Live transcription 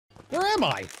Where am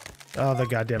I? Oh, the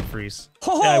goddamn freeze.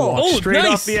 Oh, I walked straight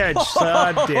nice. off the edge.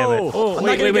 God damn it. Oh, I'm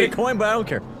not gonna get a coin, but I don't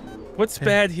care. What's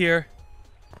bad here?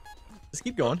 Just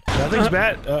keep going. Nothing's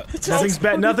bad. Nothing's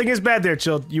bad. Nothing is bad there,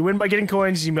 Chill. You win by getting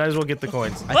coins. You might as well get the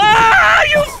coins. Ah,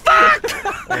 you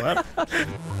fuck! Well,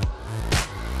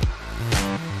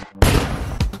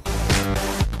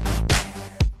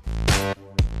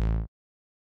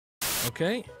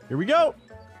 Okay. Here we go.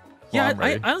 Yeah, I'm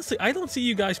ready. I honestly, I don't see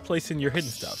you guys placing your hidden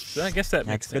stuff. So I guess that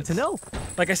makes That's sense. good to know.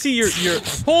 Like, I see your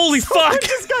holy fuck!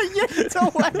 Just got yanked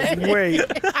away. wait.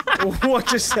 What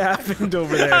just happened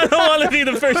over there? I don't want to be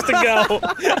the first to go.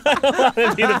 I don't want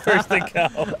to be the first to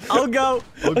go. I'll go.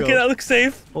 Okay, that looks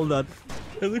safe. Hold on.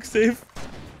 It looks safe.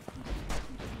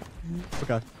 Oh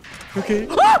god. Okay.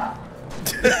 You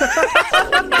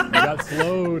got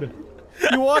slowed.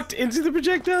 You walked into the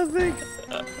projectile thing?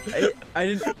 I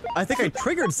didn't. I think I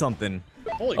triggered something.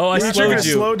 Holy Oh, I You crap. slowed triggered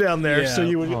you. slow down there, so Yeah.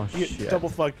 you would Oh, get shit. double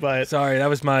fucked by it. Sorry, that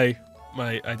was I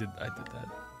did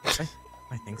that.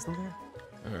 My thing's still there.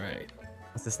 All right.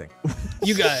 What's this thing?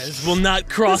 You guys will not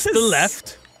cross This the is-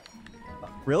 left.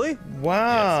 Really?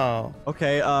 Wow.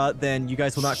 Okay. Then you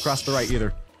guys will not cross the right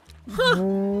either.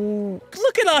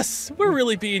 Look at us. We're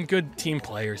really being good team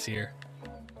players here.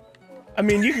 I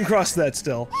mean, you can cross that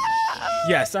still.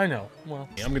 Yes, I know. Well,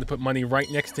 I'm gonna put money right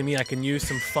next to me. I can use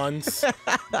some funds.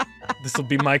 This will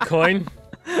be my coin.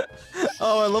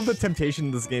 Oh, I love the temptation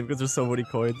in this game because there's so many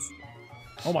coins.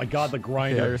 Oh my god, the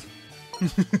grinder.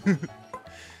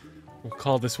 We'll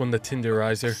call this one the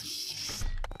Tinderizer.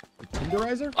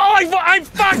 Tenderizer? Oh, I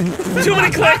fucked! Too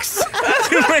many clicks!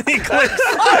 Too many clicks!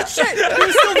 Oh shit! It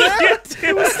was still there.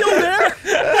 It was still there.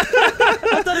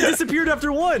 I thought it disappeared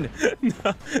after one.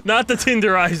 No, not the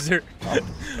Tinderizer.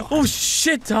 Oh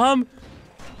shit, Tom!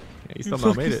 Yeah, you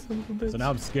somehow made it. So now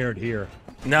I'm scared here.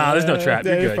 Nah, there's no trap.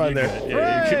 yeah, You're you're good. fine You're there. good.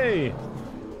 Yeah, you're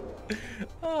good. Hey!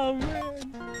 Oh man.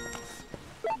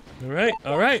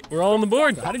 All right, we're all on the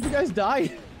board. How did you guys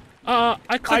die? I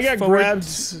clicked I got forward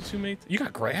grabbed. Too many. You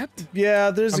got grabbed? Yeah,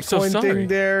 there's I'm a so coin sorry. thing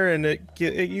there, and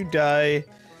you die.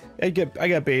 I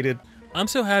got baited. I'm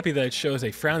so happy that it shows a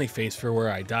frowny face for where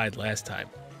I died last time.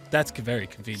 That's very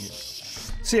convenient.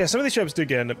 So yeah, some of these traps do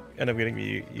end up getting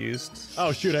used.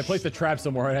 Oh shoot! I placed a trap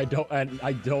somewhere, and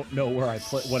I don't know where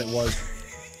what it was.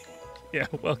 Yeah,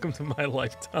 welcome to my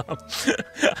life, Tom.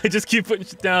 I just keep putting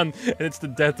shit down, and it's the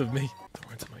death of me.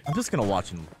 I'm just gonna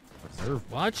watch and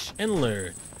observe. Watch and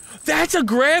learn. That's a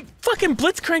grab! Fucking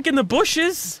blitzcrank in the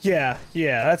bushes! Yeah,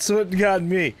 that's what got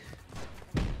me.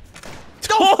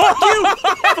 Oh,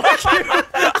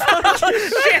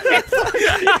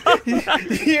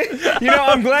 You know,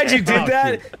 I'm glad you did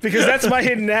that because that's my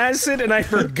hidden acid, and I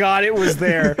forgot it was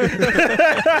there.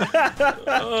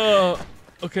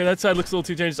 Okay, that side looks a little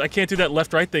too dangerous. I can't do that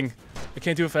left-right thing. I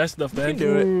can't do it fast enough, man.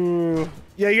 Do it. Ooh.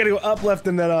 Yeah, you gotta go up, left,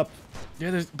 and then up.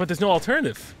 Yeah, but there's no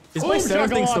alternative. Is my center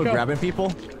thing still Chakalaka. grabbing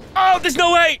people? Oh, there's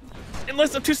no way!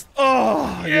 Unless I'm too...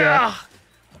 Oh, Yeah!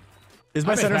 Is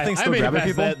my center thing still grabbing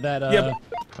people? Yeah,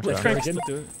 but blitzcrank shuriken. still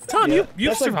do it. Tom, you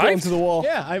That's like going survived? to the wall.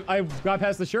 Yeah, I got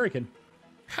past the shuriken.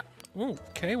 Oh,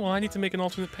 okay, well, I need to make an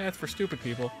alternate path for stupid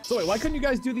people. So wait, why couldn't you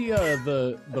guys do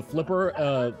the flipper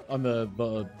on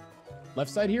the left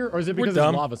side here, or is it because there's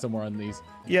dumb. lava somewhere on these?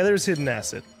 Yeah, there's hidden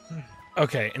acid.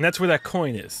 Okay, and that's where that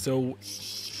coin is, so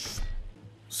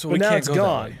But we now can't it's go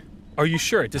gone. that way. Are you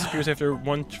sure it disappears after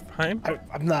one time?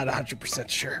 I'm not 100%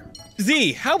 sure.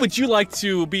 Z, how would you like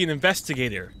to be an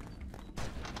investigator?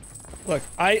 Look,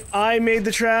 I made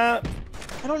the trap.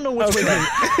 I don't know which way.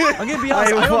 I'm gonna be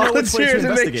honest. I don't know which way volunteer to to make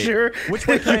investigate. sure. Which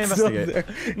way can I it's still investigate?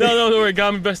 there. No, don't worry,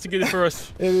 Gom investigated for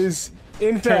us. It is,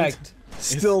 in fact,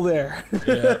 still there.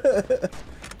 Yeah.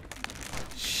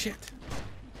 Shit.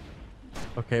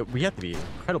 Okay, we have to be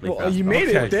incredibly Well, fast. you made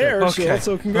Okay, it there, okay.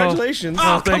 so congratulations.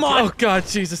 Oh, come thank on! Oh, God,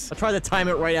 Jesus. I tried to time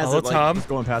it right as Follow it like Tom. was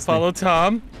going past Follow me.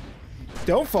 Tom.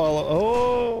 Don't follow.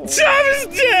 Oh, Tom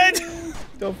is dead!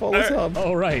 don't follow Tom.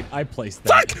 Oh right, I placed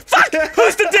that. Fuck!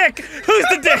 Who's the dick? Who's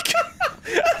the dick?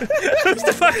 Who's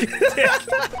the fucking dick?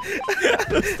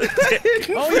 Who's the dick?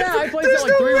 Oh yeah, I placed it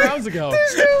like 3 rounds ago.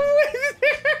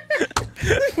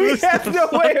 We have no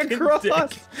way fucking across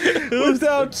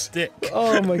without. Dick.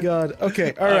 Oh my God.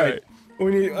 Okay. All right. right.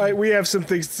 We need. We have some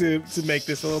things to make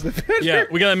this a little bit better. Yeah,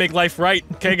 we gotta make life right,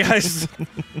 okay, guys?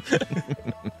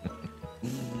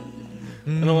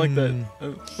 I don't like that.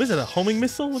 What is it, a homing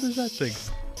missile? What is that thing?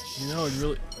 You know, it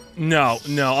really... No,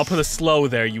 I'll put a slow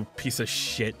there, you piece of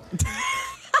shit.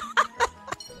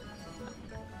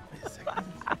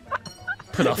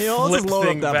 Put a You know, let's flip just load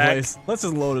thing up that back. place. Let's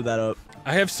just load that up.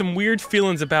 I have some weird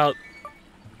feelings about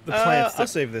the plants. I'll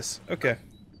save this. Okay.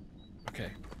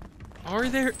 Okay. Are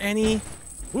there any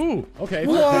Ooh, okay.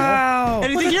 Wow.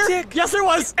 Anything here? Yes, there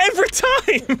was. Every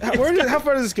time. How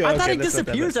far does this go? I thought Okay, it that's not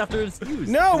that disappears bad. after it's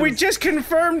used. No, we just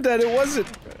confirmed that it wasn't.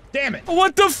 Damn it.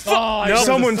 What the fuck? Oh, No.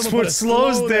 Someone put put a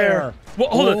slows slow there. Well,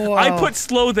 hold on. Wow. I put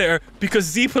slow there because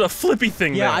Z put a flippy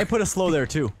thing Yeah, there. I put a slow there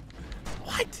too.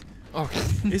 What? Okay.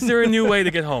 Is there a new way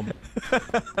to get home?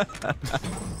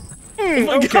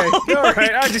 Okay, all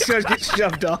right. I just gotta get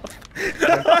shoved off.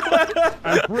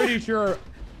 I'm pretty sure.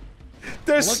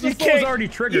 There's Unless the you flow's can't already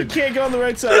triggered. You can't go on the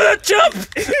right side. Jump!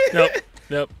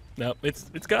 Nope.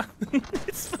 It's gone.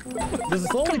 Does the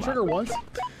slow only trigger once?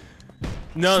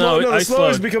 No, the I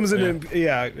slow slowed. becomes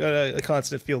a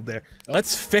constant field there.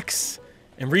 Let's fix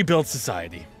and rebuild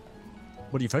society.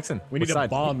 What are you fixing? We need Which a side?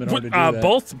 bomb in order to do that.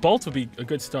 Both would be a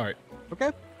good start.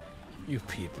 Okay. You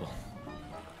people.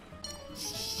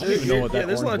 I don't even know what that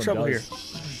there's a lot of orange one trouble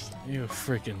does. here. You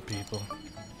freaking people.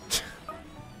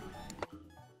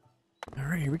 All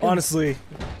right, here we go. Honestly,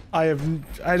 I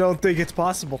don't think it's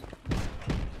possible.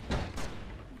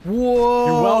 Whoa!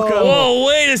 You're welcome. Whoa,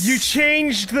 wait a You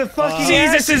changed the fucking.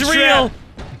 Jesus acid is trap. real!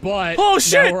 But Oh,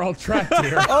 shit! now we're all trapped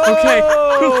here. Okay,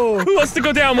 Oh! who wants to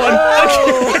go down one?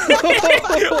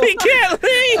 Okay. We can't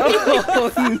leave!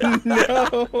 Oh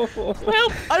no!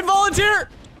 Well, I volunteer.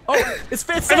 Oh, it's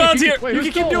safe. I volunteer. Wait, You who's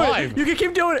can keep still doing alive? it. You can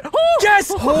keep doing it. Oh,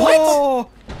 yes! Oh!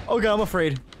 oh god, I'm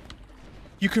afraid.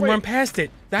 You can run past it.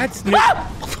 That's new.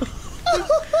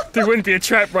 There wouldn't be a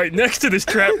trap right next to this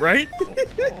trap, right?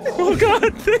 Oh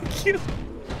god, thank you.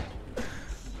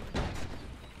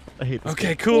 I hate this Okay,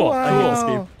 game. cool. I hate this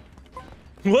Wow.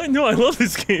 game. What? No, I love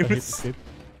this game. I hate this game.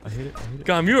 I hate it. I hate it.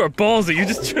 Gom, you are ballsy. You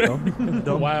just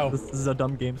Dumb. Wow. This is a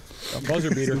dumb game.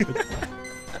 Buzzer beater.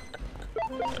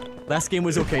 Last game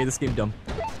was okay. This game dumb.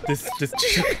 this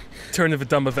turn of a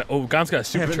dumb event. Oh, Gom's got a I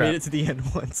super haven't trap. made it to the end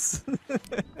once.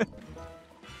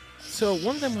 So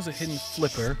one of them was a hidden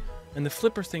flipper, and the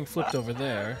flipper thing flipped over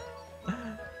there.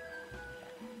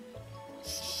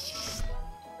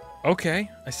 Okay,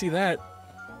 I see that.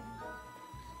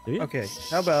 Okay,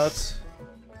 how about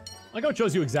Like how it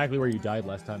shows you exactly where you died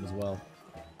last time as well.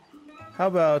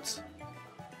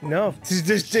 no?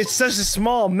 It's such a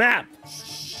small map.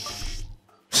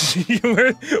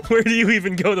 where do you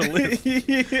even go to live?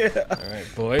 Yeah. All right,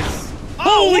 boys.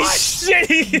 Holy shit!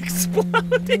 He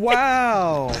exploded.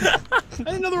 Wow. I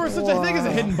didn't know there was such a thing as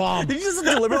a hidden bomb. Did you just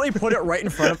deliberately put it right in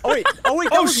front of? Oh wait,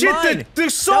 that Oh was shit! mine. The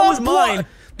saw was mine.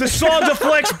 The saw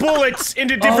deflects bullets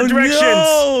into different directions.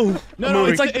 No! No,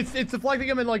 it's it's deflecting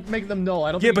them and like making them null.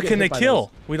 I don't. Yeah, think but you can get they hit by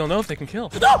kill? We don't know if they can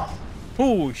kill.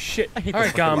 Oh shit! All hate right,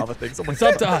 those fucking Gom. lava things. Oh my It's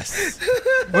up to us.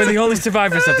 We're the only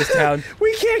survivors of this town.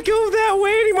 We can't go that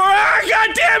way anymore. Ah, god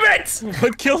damn it!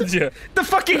 What killed you? The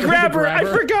fucking grabber. I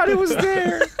grabber. forgot it was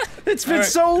there. It's been Alright.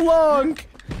 so long.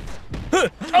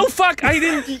 Oh fuck! I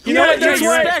didn't. You know Yeah, what? that's You're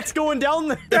right. Respect going down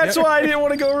there. That's why I didn't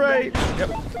want to go right.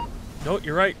 No,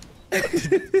 you're right. On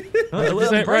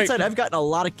the bright right. side, I've gotten a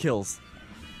lot of kills.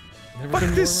 Never Fuck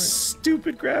been this more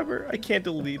stupid grabber. I can't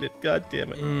delete it. God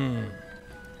damn it.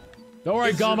 Don't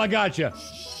worry, Gom, I got you.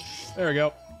 There we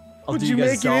go. I'll What'd do you guys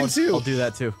make it solid. into? I'll do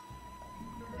that too.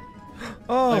 I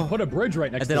Oh. put a bridge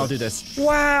right next And to then it. I'll do this.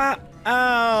 Wow.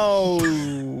 Ow.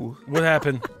 right. What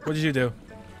happened? What did you do?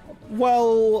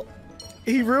 Well,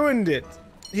 he ruined it.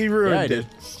 He ruined I it. did.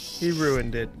 He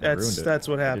ruined it. ruined it. That's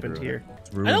what I did happened ruin here. It's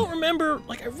I ruined. don't remember.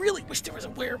 Like, I really wish there was a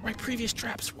where my previous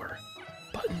traps were.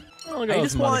 Button. Oh, I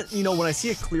just want, you know, when I see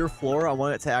a clear floor, I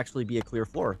want it to actually be a clear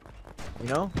floor. You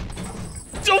know?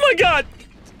 Oh my god!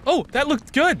 Oh, that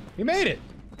looked good. He made it.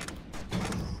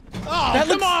 Oh, That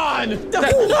come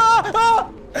looks-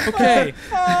 on! Okay,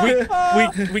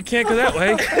 we can't go that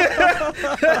way.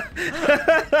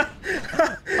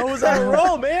 How was that a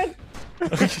roll, man?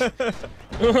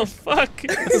 Oh fuck!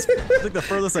 It's like the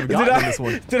furthest I've gotten in this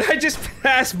one. Did I just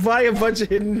pass by a bunch of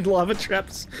hidden lava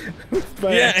traps?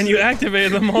 by Yeah, and you accident?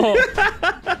 activated them all.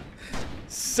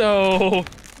 So,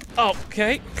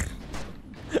 okay.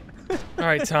 All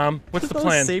right, Tom. What's the Those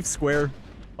plan? safe square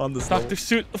on this Dr.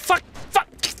 Suit. Fuck! Fuck!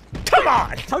 Come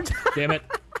on! Damn it.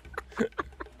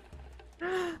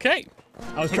 Okay.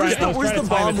 I was trying, Where's the to time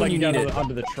bomb it so I when can you get need it?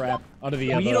 onto the trap, onto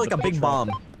the. We need like a big bomb.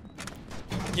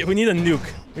 Yeah, we need a nuke.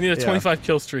 We need a Yeah. 25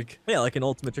 kill streak. Yeah, like an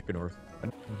ultimate chicken horse.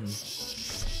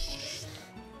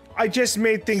 I just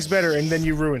made things better, and then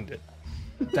you ruined it.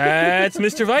 That's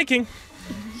Mr. Viking.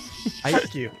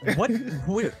 Fuck you. What?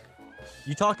 Wait.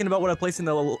 You talking about what I placed in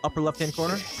the upper left-hand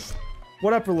corner?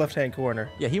 What upper left-hand corner?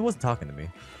 Yeah, he wasn't talking to me.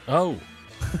 Oh.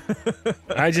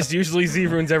 I just usually Z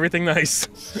ruins everything nice.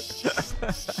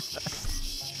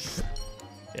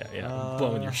 Yeah, I'm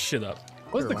blowing your shit up.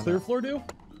 What does the Why clear not? floor do?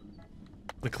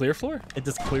 The clear floor? It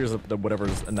just clears up the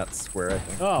whatever's in that square, I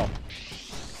think. Oh.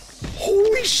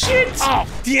 Holy shit! Oh,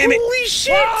 damn it! Holy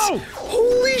shit! Whoa!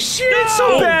 Holy shit! It's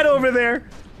so bad over there.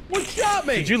 What shot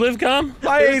me? Did you live, Gom?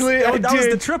 I That was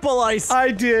the did. triple ice. I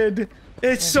did.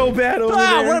 It's so bad over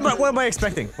Ah, there. what am I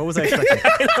expecting? What was I expecting?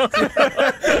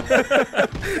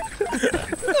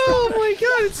 Oh my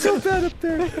god, it's so bad up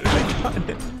there.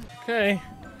 Okay.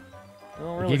 I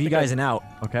don't really Give you think guys an out,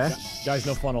 okay? Guys,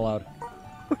 no fun allowed.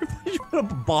 You put a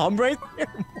bomb right there?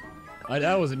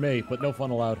 That wasn't me, but no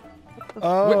fun allowed.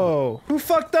 Oh, who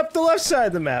fucked up the left side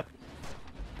of the map?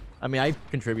 I mean, I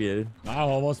contributed. I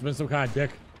almost been some kind of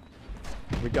dick.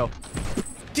 Here we go.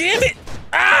 Damn it!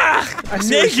 Ah! I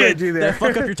see what you're trying to Naked! do Did I there.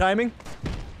 fuck up your timing?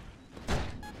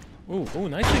 Ooh,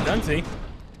 nicely done, Z.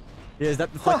 Yeah, is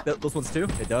that deflect those ones too?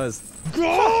 It does. Go!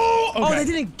 Oh, Okay.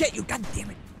 they didn't get you. God damn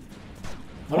it.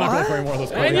 I'm not going for any more of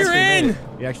those coins. And you're in!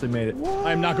 You actually made it.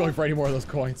 I'm not going for any more of those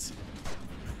coins.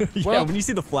 Yeah, Well- when you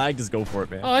see the flag, just go for it,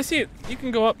 man. Oh, I see it. You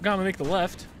can go up, Gom, and make the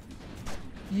left.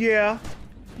 Yeah.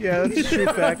 Yeah, that's a true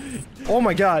fact. Oh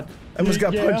my god. I almost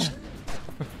got Yeah. punched.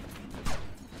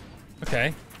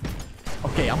 Okay.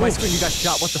 Okay, on my screen you got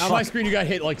shot. What the On fuck? my screen, you got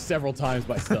hit like several times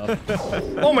by stuff.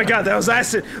 Oh my god, that was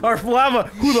acid. Or lava.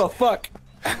 Who the fuck?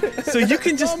 So you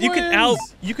can just Tom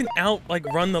wins. you can out like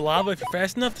run the lava if you're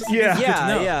fast enough. This is Yeah. good to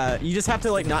know. Yeah. You just have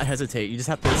to like not hesitate. You just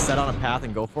have to set on a path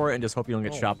and go for it, and just hope you don't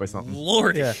get shot by something.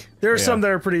 Lordy. Yeah. There are Yeah. some that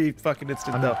are pretty fucking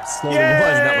instant though. Slowly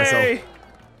realizing that myself. Yay!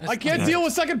 I can't deal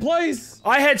with second place.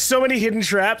 I had so many hidden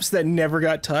traps that never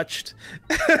got touched.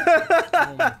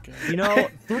 You know,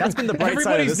 that's been the bright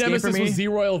side of Everybody's this game for nemesis me. was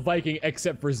Z-Royal Viking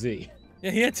except for Z.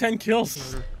 Yeah, he had 10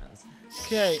 kills.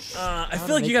 Okay, I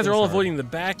feel like make you guys are this all hard. avoiding the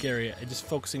back area and just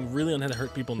focusing really on how to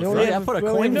hurt people in the No, front. Yeah, I put a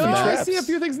Well, coin no, for No, that. I traps. see a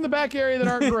few things in the back area that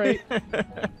aren't great.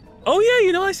 Oh yeah,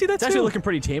 you know I see that It's too. actually looking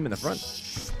pretty tame in the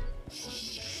front.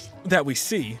 that we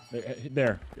see.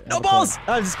 There. No balls!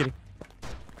 I'm just kidding.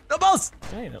 No balls!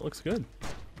 Hey, that looks good.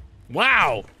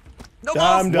 Wow. No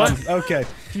balls! I'm done. Okay.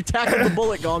 You tackled the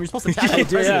bullet, Golem. You're supposed to tackle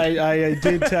the Yeah, president. I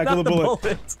did tackle the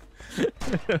bullet.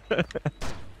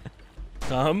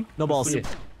 Tom, No balls. Yeah.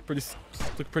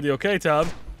 look pretty okay, Tom.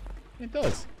 It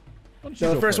does. Why don't you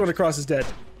No, go the first one across is dead.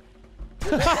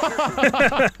 Yeah,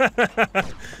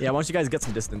 why don't you guys get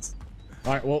some distance?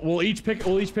 All right, well, we'll each pick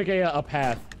a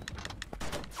path.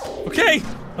 Okay,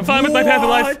 I'm fine with my path of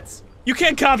life. You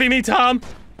can't copy me, Tom.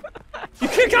 You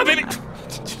can't copy me.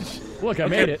 Look, I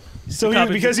made it. So he,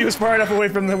 because he was far enough away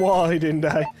from the wall, he didn't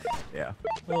die. Yeah.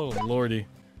 Oh lordy.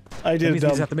 I That did means we dumb.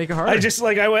 just have to make it harder. I just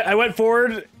like I went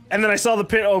forward and then I saw the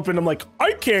pit open. I'm like,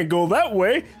 I can't go that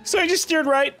way, so I just steered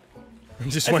right.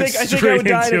 Just I went think I straight would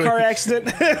die in a into car it.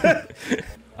 accident.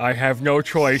 I have no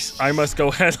choice. I must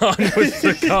go head on with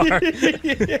the car.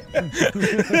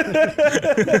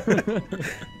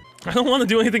 I don't want to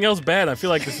do anything else bad. I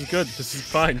feel like this is good. This is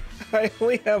fine. I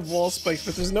only have wall spikes,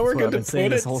 but there's nowhere That's what I've good been to saying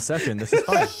put this it. whole session. This is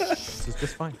fine. This is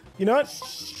just fine. You know what?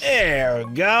 There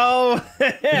we go.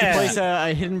 Did you place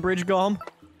a hidden bridge, Golem?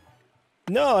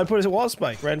 No, I put a wall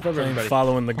spike right in front of I'm everybody.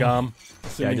 following the Gom,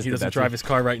 assuming just he did doesn't that drive too. his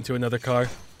car right into another car.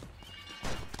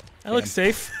 I look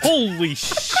safe. Holy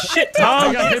shit, I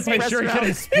Tom! got hit by shuriken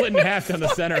and split in half down the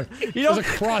center. You know, There's a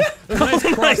cross. There's a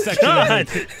nice cross section. God!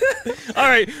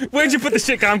 Alright, where'd you put the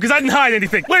shit, Gom? Because I didn't hide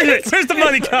anything. Where's it? Where's the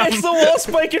money, Gom? It's the wall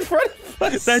spike in front of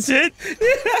us. That's it?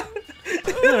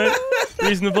 Alright.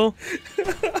 Reasonable.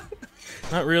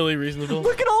 Not really reasonable.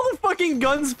 look at all the fucking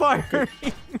guns firing.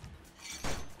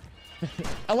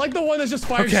 I like the one that's just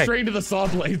fired Okay. straight into the saw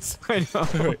blades. I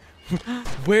know.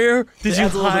 Where did you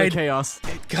Adds a little bit of hide chaos.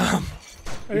 it, Gom?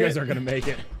 You guys aren't gonna make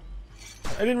it.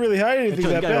 I didn't really hide anything You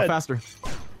that gotta go bad. faster.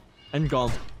 And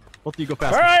Golem. Both of you go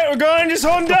faster. All right, we're going. Just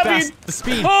holding W. Fast. The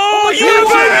speed. Oh,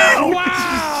 you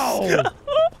Wow!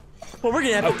 Well, we're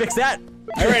gonna have to fix that.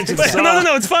 I ran to the saw.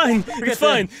 No, it's fine. It's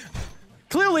fine.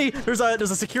 Clearly, there's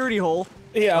a security hole.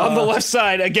 Yeah, on the left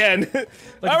side again. All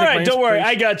the right, Flames don't worry. Bridge.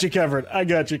 I got you covered. I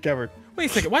got you covered. Wait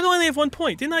a second. Why do I only have 1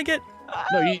 point? Didn't I get?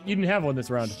 No, you didn't have one this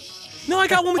round. No, I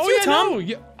got one with Oh you, yeah, Tom.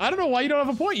 no. I don't know why you don't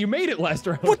have a point. You made it last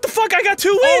round. What the fuck? I got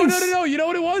 2 Oh wins. no. You know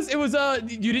what it was? It was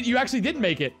you actually didn't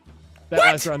make it that What?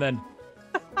 last round then.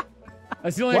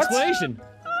 That's the only What? explanation.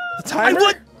 The timer?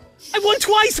 I won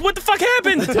twice. What the fuck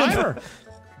happened? Timer.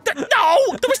 No,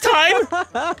 there was time.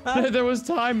 There was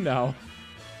time now.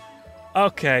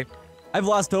 Okay, I've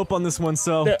lost hope on this one,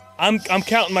 so I'm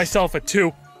counting myself at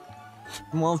 2.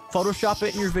 well, Photoshop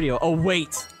it in your video. Oh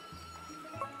wait.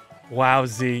 Wow,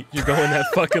 Z, you're going that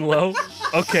fucking low?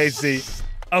 Okay, Z.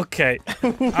 Okay.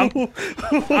 I'm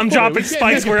dropping we can't spikes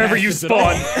make it wherever past you this at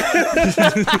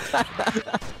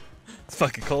spawn. It's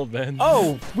fucking cold, man.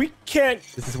 Oh, we can't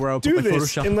This is where I'll do put my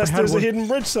this Photoshop. unless I had there's a one. hidden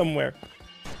bridge somewhere.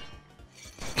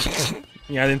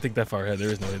 Yeah, I didn't think that far ahead. There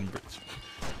is no hidden bridge.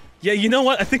 Yeah, you know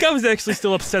what? I think I was actually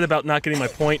still upset about not getting my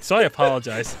point, so I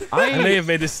apologize. I may have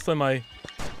made this semi.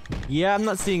 Yeah, I'm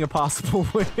not seeing a possible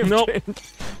way. Nope.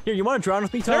 Here, you want to drown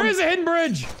with me, Tom? There is a hidden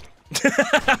bridge.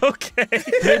 Okay.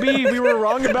 Maybe we were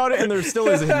wrong about it, and there still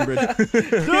is a hidden bridge.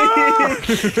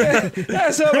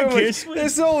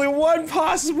 There's only one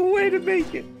possible way to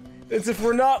make it. It's if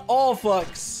we're not all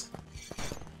fucks.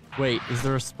 Wait, is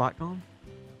there a spot gone?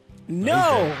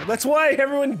 No, that's why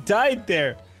everyone died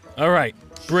there. All right,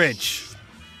 bridge.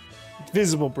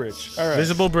 Visible bridge. All right.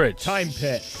 Visible bridge. Time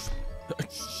pit.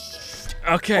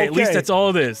 Okay, at least that's all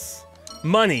it is.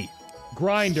 Money.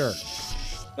 Grinder.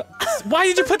 Why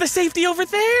did you put the safety over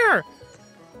there?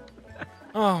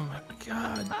 Oh my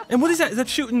god. And what is that? Is that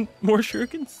shooting more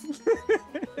shurikens?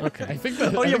 Okay. I think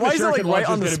the. Oh yeah, why is it like right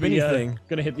on the gonna spinny be, thing?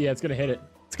 Gonna hit. Yeah, it's gonna hit it.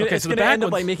 It's gonna, Okay, it's so the gonna bad end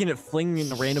up ones- like making it fling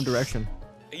in a random direction.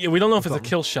 Yeah, we don't know if it's a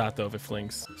kill shot though if it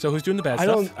flings. So who's doing the bad I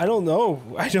stuff? don't know.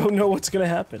 I don't know what's gonna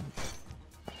happen.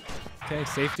 Okay,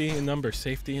 safety in numbers.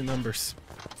 Safety in numbers.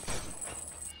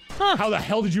 How the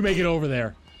hell did you make it over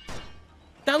there?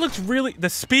 That looks really the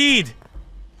speed.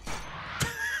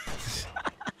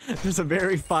 There's a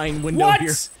very fine window What?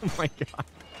 here. Oh my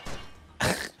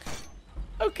god.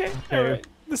 Okay. All right.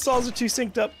 The saws are too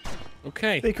synced up.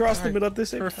 Okay. They crossed all the right, middle at the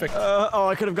same time. Perfect. Oh,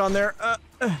 I could have gone there.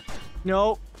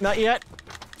 No, not yet.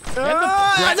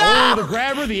 Oh, the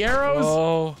grabber, the arrows.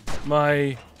 Oh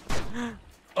my.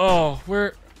 Oh,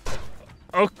 where?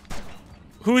 Oh,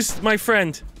 who's my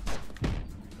friend?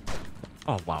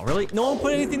 Oh wow, really? No one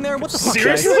put anything there? What the fuck?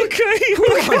 Seriously? guys? Okay.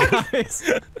 Come on,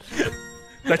 guys.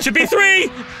 That should be 3.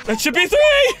 That should be 3.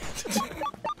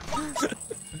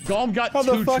 Golem got How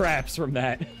the 2 fuck? traps from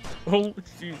that Oh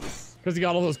Jesus. because he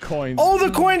got all those coins. All the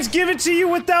coins give it to you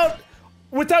without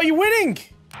you winning.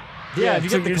 Yeah, if you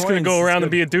So get the you're just gonna coins, go it's around good.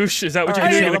 and be a douche? Is that what All you're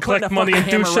right, gonna do? I'm To putting collect a money fucking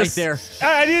and hammer douche right us? there.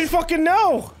 I didn't fucking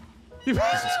know.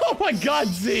 Oh my God,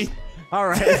 Z. All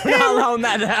right, we're not allowing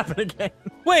that to happen again.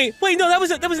 Wait, no, that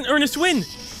was an earnest win.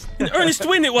 An earnest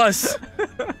win it was.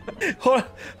 Hold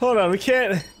on. We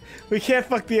can't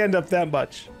fuck the end up that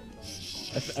much.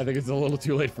 I think it's a little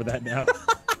too late for that now.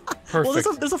 Well,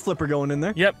 Perfect. there's a flipper going in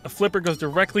there. Yep, a flipper goes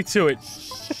directly to it.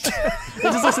 It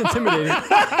just looks intimidating.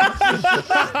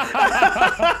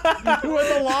 Who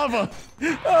had the lava?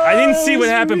 I didn't see what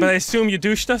happened, but I assume you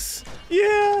douched us.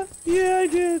 Yeah, I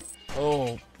did.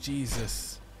 Oh,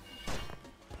 Jesus.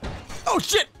 Oh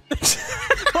shit!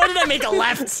 Why did I make a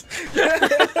left?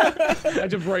 I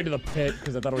jumped right into the pit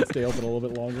because I thought it would stay open a little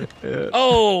bit longer.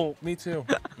 Oh, me too.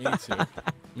 Me too.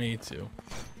 Me too.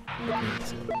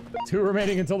 2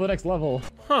 remaining until the next level.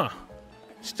 Huh.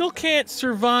 Still can't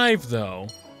survive, though.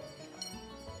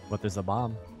 What, there's a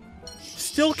bomb?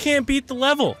 Still can't beat the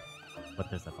level. What,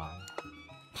 there's a bomb?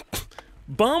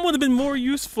 Bomb would have been more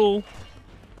useful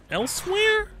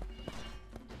elsewhere?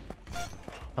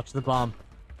 Touch the bomb.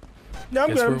 No, I'm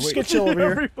Guess good. we're I'm just waiting. gonna chill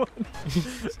over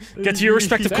here. Get to your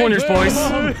respective Thank corners, you. boys.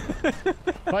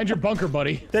 Find your bunker,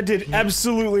 buddy. That did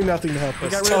absolutely nothing to help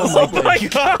us. got rid of the Oh my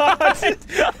god!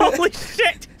 Holy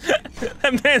shit!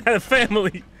 That man had a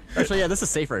family. Actually, yeah, this is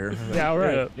safe right here. Yeah, all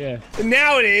right. Yeah.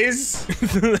 Now it is.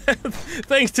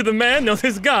 Thanks to the man known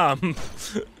as Gom.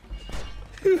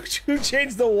 Who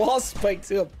changed the wall spike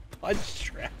to a punch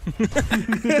trap? Oh,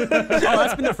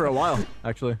 that's been there for a while,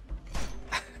 actually.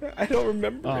 I don't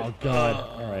remember. Oh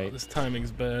God. All right. This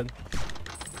timing's bad.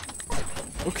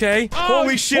 Okay.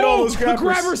 Holy shit! All those The grabbers.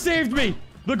 grabber saved me.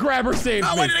 The grabber saved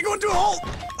me. Why did I go into a hole?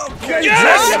 Yes!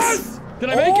 Yes! Did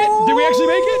I make it? Did we actually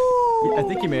make it? I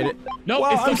think you made it. Nope.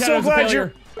 Wow, It's still I'm counted so as a glad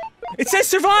failure. It says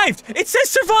survived! It says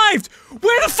survived!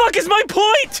 Where the fuck is my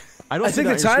point? I don't I think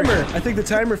that the on your timer. screen. I think the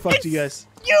timer fucked you guys.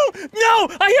 No!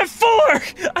 I have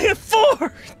 4! I have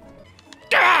 4!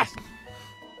 Ah!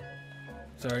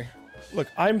 Sorry. Look,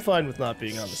 I'm fine with not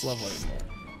being on this level anymore.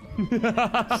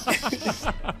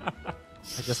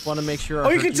 I just want to make sure. I Oh,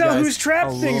 you hurt can tell guys whose trap a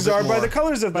little things bit are by more. the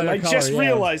colors of them. By I the just color, yeah.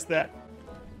 realized that.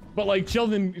 But like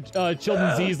Children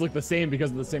Z's look the same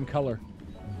because of the same color.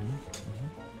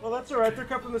 Well, that's alright. They're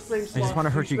cut from the same I slot. just want to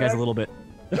hurt you guys a little bit.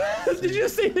 Did you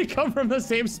just say they come from the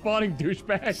same spawning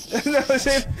douchebag?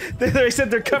 No, they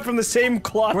said they're cut from the same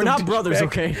cloth. We're of not brothers,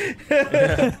 douchebag.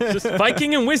 okay? Just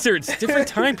Viking and wizards. Different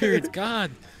time periods.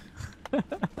 God. That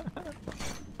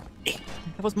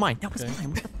was mine. That was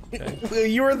mine. What the-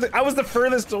 You were. I was the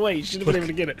furthest away. You should have been able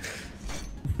to get it.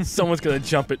 Someone's gonna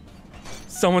jump it.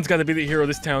 Someone's gotta be the hero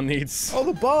this town needs. Oh,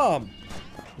 the bomb.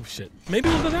 Oh shit. Maybe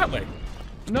we'll go that way.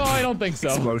 No, I don't think so.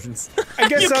 Explosions. I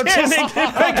guess You I'll can't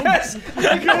just.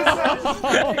 make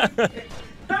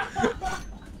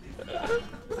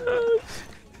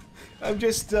I'm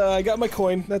just. I got my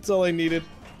coin. That's all I needed.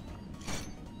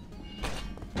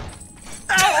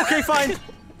 Ow, okay, fine.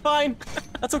 Fine.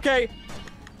 That's okay.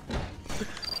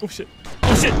 Oh shit.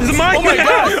 Oh shit, this is mine! Oh my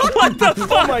god! What the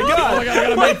fuck? Oh my god! Oh my god,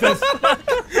 I gotta make this.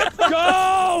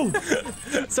 Go!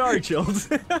 Sorry, Chilled.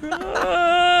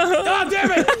 God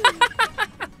damn it!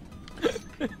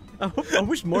 I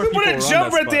wish more people Put were a on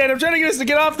jumper that at the end. I'm trying to get us to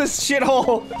get off this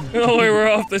shithole. Oh wait, we're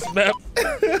off this map.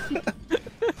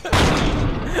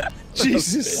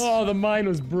 Jesus. Oh, the mine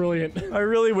was brilliant. spot. I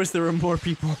really wish there were more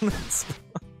people on that spot.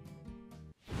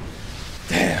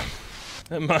 Damn.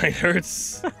 That mine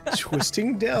hurts.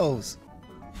 Twisting delves.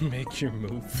 Make your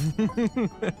move.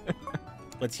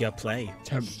 What's your play?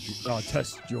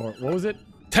 Test your. What was it?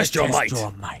 Test your might.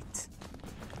 Your might.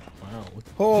 Wow.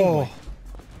 Oh.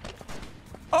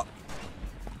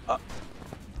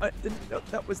 I didn't know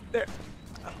that was there.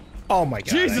 Oh my god.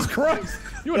 Jesus Christ!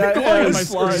 You went That flying on my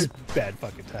was screen. bad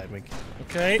fucking timing.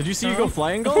 Okay. Did you see you go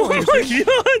flying? Go? Oh my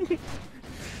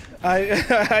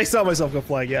god! I saw myself go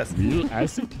flying, yes. Real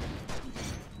acid?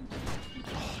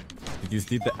 Did you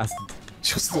see the acid?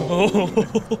 Just Oh,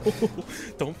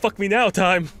 don't fuck me now,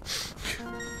 time.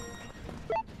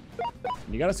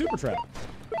 You got a super trap.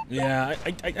 Yeah,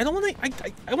 I don't want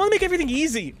to. I want to make everything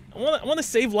easy. I want to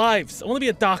save lives. I want to be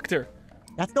a doctor.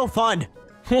 That's no fun.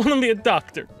 I want to be a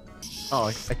doctor.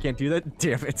 Oh, I can't do that?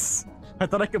 Damn it. I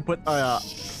thought I could put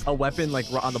a weapon like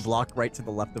on the block right to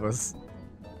the left of us.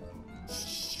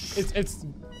 It's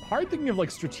hard thinking of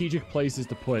like strategic places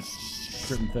to put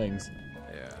certain things.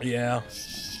 Yeah.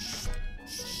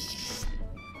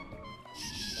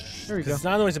 There we go. It's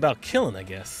not always about killing, I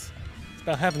guess. It's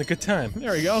about having a good time.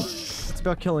 There we go. It's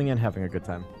about killing and having a good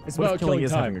time. It's What if about killing killing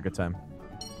is time. having a good time.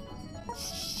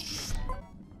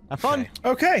 Have fun.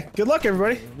 okay, good luck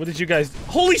everybody. What did you guys?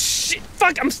 Holy shit!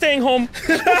 Fuck! I'm staying home.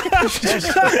 Well,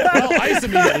 Ice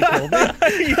immediately killed me.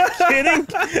 Are you kidding?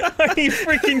 Are you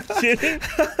freaking kidding?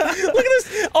 Look at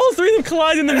this! All three of them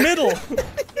collide in the middle.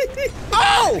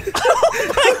 Oh!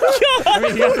 I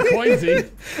mean, he got the coinsy.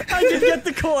 I did get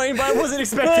the coin, but I wasn't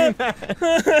expecting that.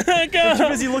 I'm too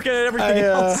busy looking at everything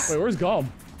else. Wait, where's Golem?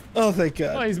 Oh thank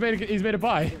god. Oh, he's made a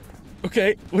buy.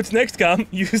 Okay, what's next, Gom?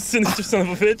 You sinister son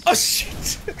of a bitch. Oh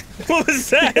shit! What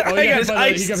was that? Oh, I he got got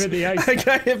iced. he got hit the ice. I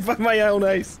got hit by my own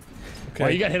ice. Okay. Oh,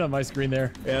 you got hit on my screen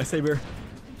there. Yeah, Saber.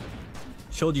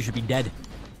 Showed you should be dead.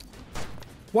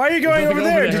 Why are you going There's over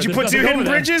nothing there? over Did you there. put There's two nothing hidden over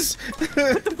there. bridges?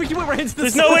 You went right into the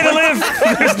There's no way to live.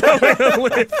 There's no way to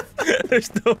live.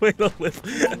 There's no way to live.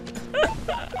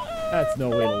 That's no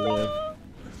way to live.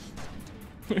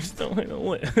 There's no way to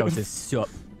live. That was his sup.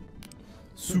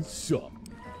 Sup.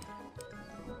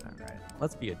 Alright,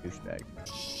 let's be a douchebag.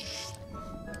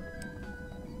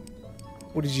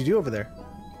 What did you do over there?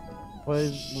 What?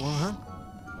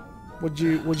 What'd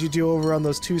you do over on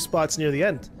those two spots near the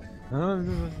end?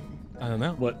 I don't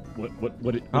know. What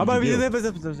did How about you do? How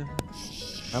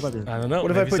about this? I don't know.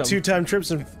 What if I Maybe put something- two-time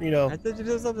trips in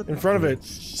front of it,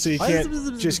 so you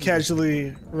can't just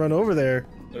casually run over there?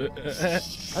 You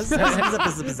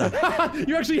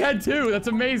actually had two. That's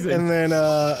amazing. And then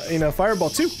fireball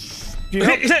too. Do you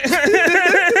help?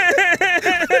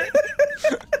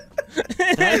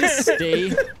 Can I just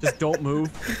stay? Just don't move.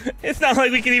 It's not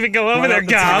like we can even go over One there, at a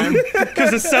Gom, time.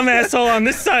 because there's some asshole on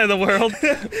this side of the world.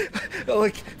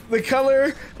 Like the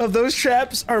color of those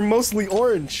traps are mostly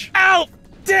orange. Ow!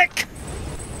 Dick!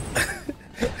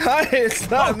 Hi, it's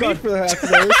not me for the half of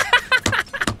those.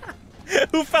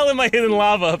 Who fell in my hidden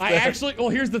lava up I there? actually. Well,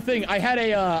 here's the thing. I had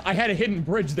a hidden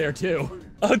bridge there too.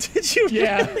 Oh, did you?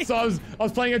 Yeah. Really? So I was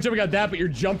planning on jumping on that, but your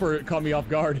jumper caught me off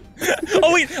guard.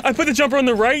 Oh wait, I put the jumper on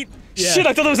the right. Yeah. Shit,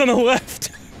 I thought it was on the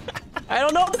left. I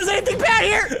don't know if there's anything bad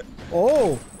here.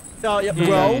 Oh, Oh, yep.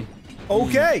 well,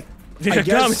 okay. Yeah, I Gom, it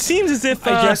guess, seems as if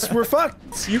I guess we're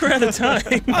fucked. you were out of time.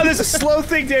 Oh, there's a slow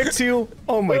thing there too.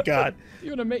 Oh my god.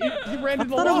 You ran into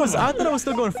the I lava. thought it was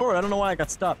still going forward. I don't know why I got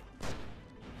stopped.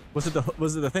 Was it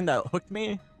the thing that hooked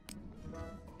me?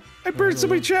 I burned so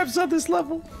many traps on this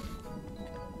level.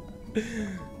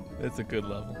 That's a good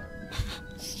level.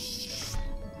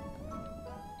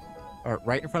 All right,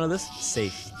 right in front of this,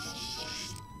 safe.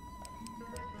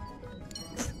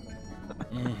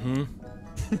 Mm-hmm.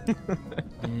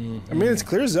 I mean, it's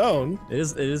clear zone. It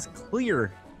is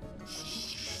clear.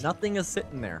 Nothing is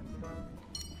sitting there.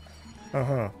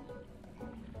 Uh-huh.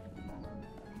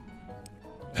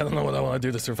 I don't know what I want to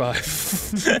do to survive.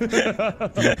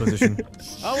 Position.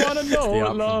 I want to know the what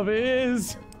option. love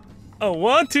is. I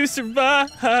want to survive.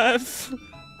 There's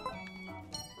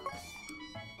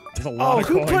a lot Oh, of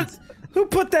who coins.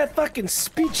 put that fucking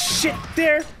speech shit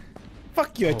there?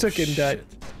 Fuck you, I took it and died.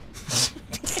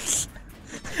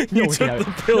 You we took can have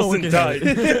the it. pills No, we and can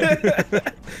have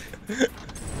died.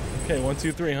 Okay, 1,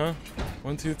 2, 3, huh?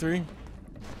 1, 2, 3.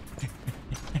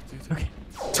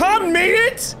 Tom made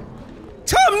it?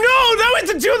 Tom, no! Now we have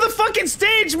to do the fucking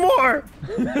stage more!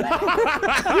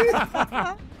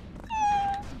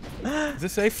 Is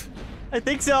this safe? I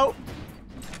think so.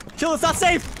 Chill, it's not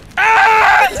safe.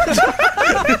 Ah!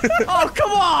 Oh,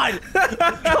 come on!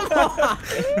 Come on!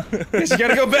 You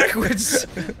gotta go backwards.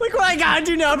 Look what I gotta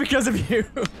do now because of you.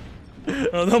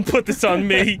 Oh, don't put this on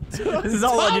me. This is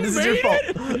all on you. This is your fault.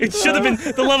 It should have been.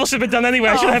 The level should have been done anyway.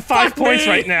 I should have 5 points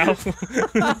right now.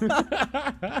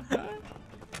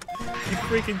 You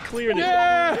freaking cleared it.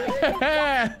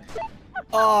 Yeah!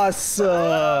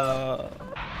 Awesome.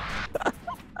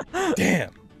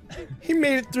 Damn. He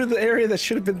made it through the area that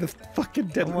should have been the fucking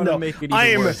dead. I wanna No, make it even I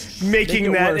am worse. making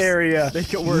Make it that worse. area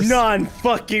Make it worse.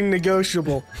 non-fucking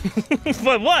negotiable.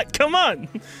 But what? Come on.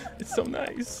 It's so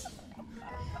nice.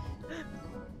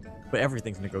 But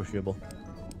everything's negotiable.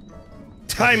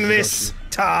 Time this,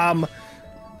 Tom.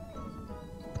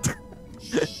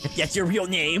 If that's your real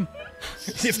name.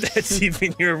 If that's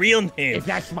even your real name. If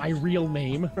that's my real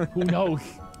name, who knows?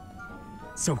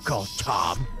 So-called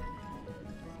Tom.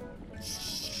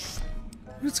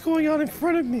 What's going on in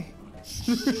front of me?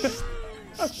 I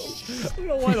don't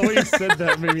know why the way you said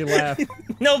that made me laugh.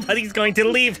 Nobody's going to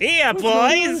leave here,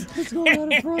 boys. What's going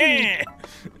on in front of me?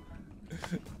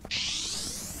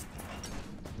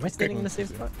 Am I standing in the same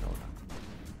spot? No.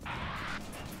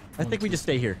 I think we just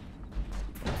stay here.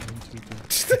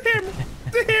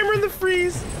 The hammer and the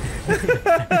freeze.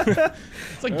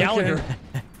 It's like Gallagher.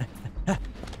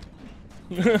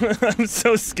 I'm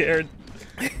so scared.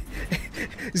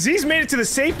 Z's made it to the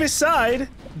safest side.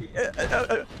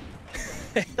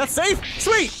 That's safe.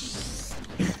 Sweet.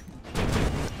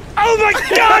 Oh my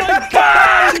god!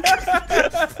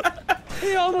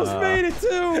 He almost made it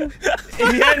too.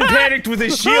 If he hadn't panicked with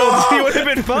his shields, he would have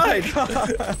been fine.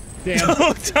 Damn.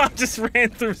 Oh, Tom just ran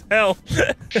through hell.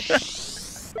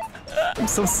 I'm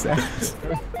so sad.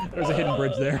 There's a hidden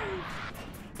bridge there.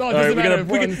 Oh, it All right, doesn't we matter gotta. if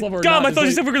we're on this level or not. I thought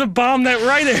you said we were gonna bomb that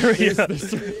right area.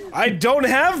 I don't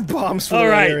have bombs for All that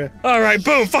right, area. all right,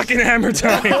 boom, fucking hammer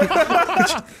time.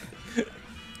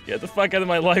 Get the fuck out of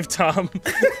my life, Tom.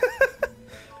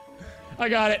 I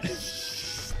got it.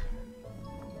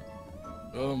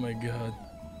 Oh my god.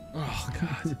 Oh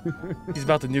god. He's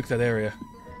about to nuke that area.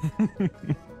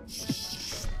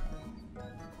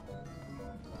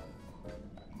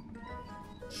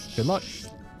 Good luck.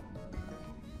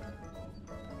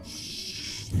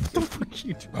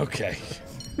 Okay. Okay.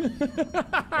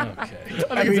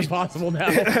 I think it's impossible now.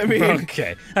 I mean,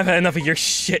 Okay. I've had enough of your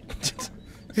shit.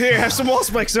 here, have some wall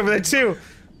spikes over there too.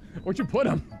 Where'd you put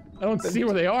them? I don't see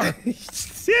where they are.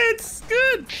 It's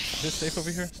good. Is this safe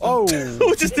over here? Oh,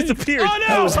 Who just disappeared? Oh no!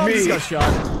 that was Tom just me. got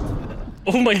shot.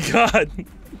 Oh my god.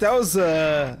 That was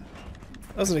an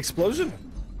explosion.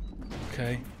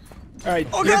 Okay. All right,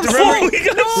 Oh you have god! to Oh, he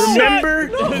got shot! remember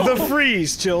the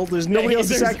freeze, Chill. There's nobody else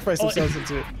to there's- sacrifice themselves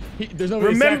into it. There's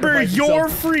nobody to Remember sacrifice your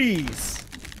himself. freeze.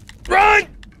 Run!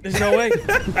 There's no way.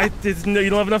 There's no, you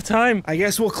don't have enough time. I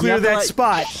guess we'll You clear have to that let-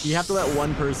 spot. You have to let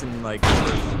one person like.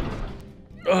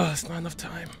 Oh, it's not enough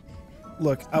time.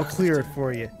 Look, I'll clear it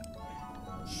for you.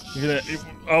 You're gonna.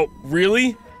 Oh,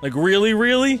 really? Like really,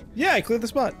 really? Yeah, I cleared the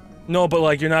spot. No, but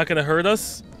like you're not gonna hurt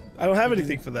us? I don't have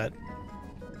anything for that.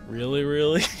 Really,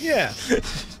 really? Yeah.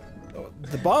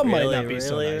 The bomb might not be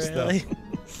so nice though.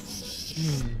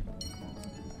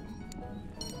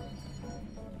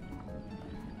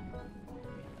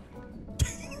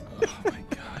 Oh my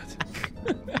god.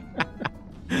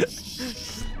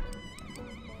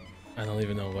 I don't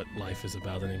even know what life is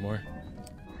about anymore.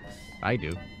 I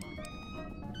do.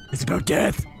 It's about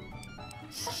death.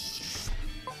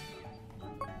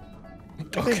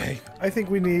 Okay. I think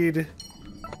we need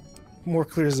more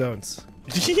clear zones.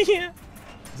 Yeah.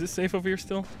 Is this safe over here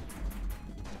still?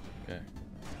 Okay.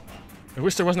 I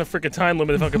wish there wasn't a freaking time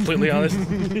limit if I'm completely honest.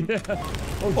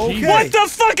 Oh, Okay. Jesus. What the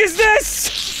fuck is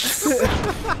this?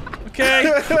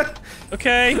 Okay.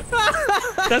 Okay.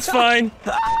 That's fine.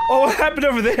 Oh, what happened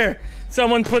over there?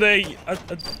 Someone put a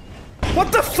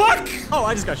What the fuck? Oh,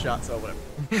 I just got shot. So whatever.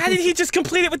 How did he just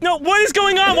complete it with no? What is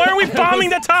going on? Why are we bombing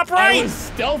the top I right? was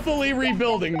stealthily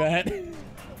rebuilding that.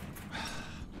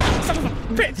 Son of a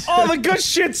bitch. All the good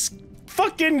shit's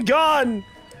fucking gone.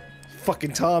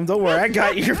 Fucking Tom, don't worry, I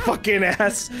got your fucking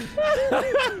ass.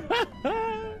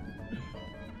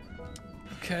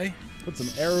 Okay. Put some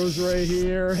arrows right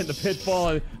here in the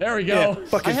pitfall. There we go. Yeah,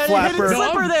 fucking I had a hidden flapper.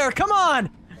 slipper there. Come on.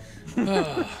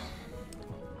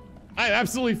 I'm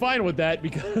absolutely fine with that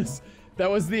because that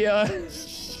was the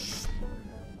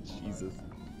Jesus.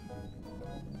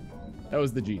 That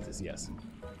was the Jesus, yes.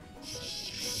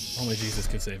 Only Jesus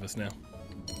could save us now.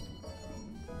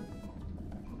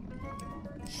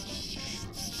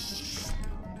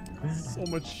 So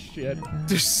much shit.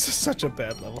 There's such a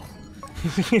bad level.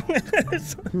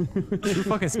 Two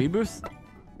fucking speed boosts?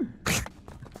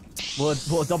 Will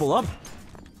it double up?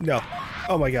 No.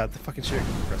 Oh my god, the fucking shit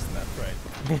press the map, right.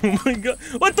 Oh my god.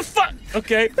 What the fuck?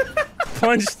 Okay.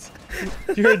 Punched.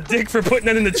 You're a dick for putting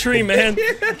that in the tree, man.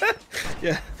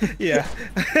 Yeah. Yeah.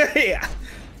 Yeah.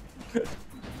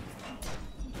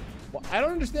 Well, I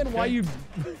don't understand why you...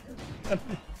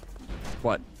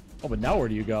 What? Oh, but now where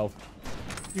do you go?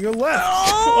 You go left.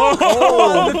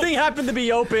 Oh, the thing happened to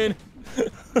be open.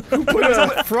 Who put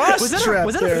a frost Was trap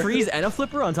that there? a freeze and a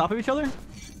flipper on top of each other?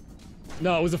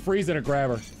 No, it was a freeze and a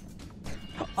grabber.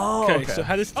 Oh, Okay, so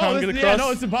how does Tom get across? Yeah,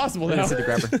 no, it's impossible now. the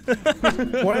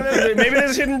grabber. Maybe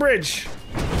there's a hidden bridge.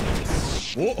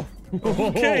 Whoa.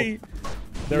 Okay.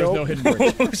 There is no hidden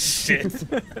bridge. Oh shit.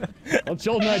 Well,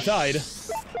 Chilled and I tied.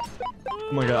 Oh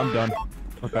my god, I'm done.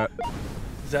 Okay.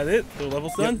 Is that it? The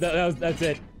level's done? That's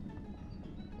it.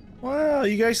 Wow,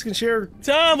 you guys can share.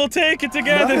 Tom, we'll take it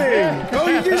together. Nothing. Oh,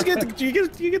 you just get the you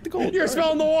get the gold. You're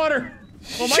smelling the water.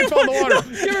 Oh, Mike's smelling the water.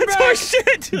 Give it back. Oh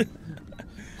shit.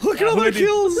 Look at all my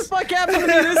kills. What the fuck happened to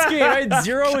me in this game? I had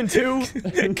 0 and 2. I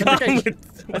think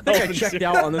I checked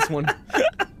out on this one.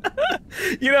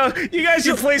 You know, you guys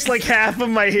replaced like half of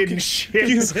my hidden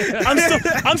shit.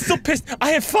 I'm still pissed.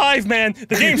 I have 5, man.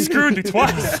 The game screwed me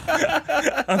twice.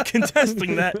 I'm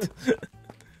contesting that.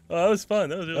 Oh, that was fun.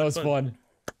 That was really That was fun.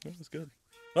 That was good.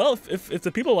 Well, if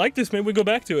the people like this, maybe we go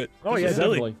back to it. Oh This yeah, was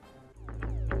silly. definitely.